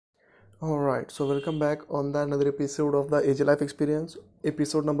Alright, so welcome back on the another episode of the AJ Life Experience,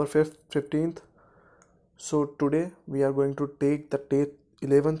 episode number 15th. So today we are going to take the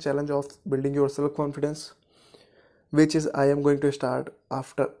 11th challenge of building your self-confidence, which is I am going to start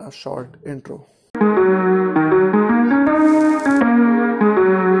after a short intro.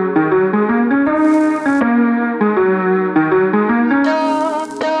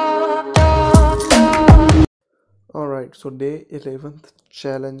 Alright, so day 11th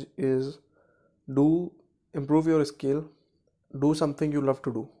challenge is do improve your skill, do something you love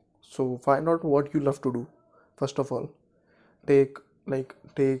to do. So find out what you love to do. First of all, take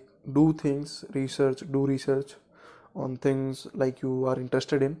take do things, do research on things like you are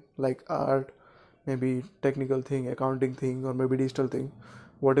interested in, like art, maybe technical thing, accounting thing, or maybe digital thing,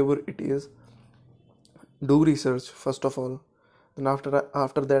 whatever it is. Do research first of all, then after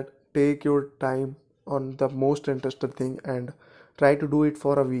that take your time on the most interested thing and try to do it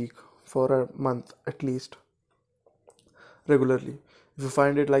for a week, for a month at least, regularly. If you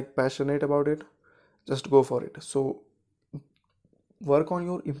find it like passionate about it, just go for it. So work on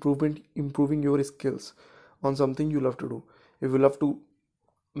your improving your skills on something you love to do. If you love to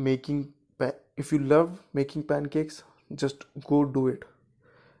making if you love making pancakes, just go do it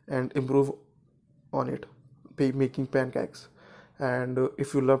and improve on it, making pancakes. And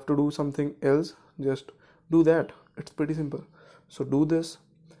if you love to do something else, just do that. It's pretty simple. So do this,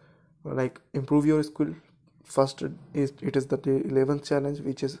 like improve your skill. First is it is the day 11th challenge,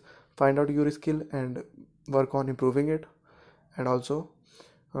 which is find out your skill and work on improving it. And also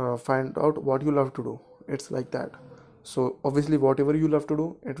find out what you love to do. It's like that. So obviously whatever you love to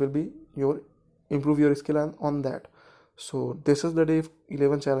do, it will be your improve your skill and on that. So this is the day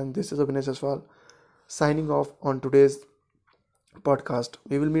 11 challenge. This is Abhinay Jaswal signing off on today's podcast.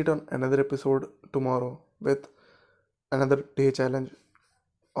 We will meet on another episode tomorrow with another day challenge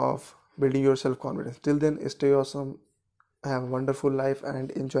of building your self confidence. Till then, stay awesome, have a wonderful life,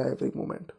 and enjoy every moment.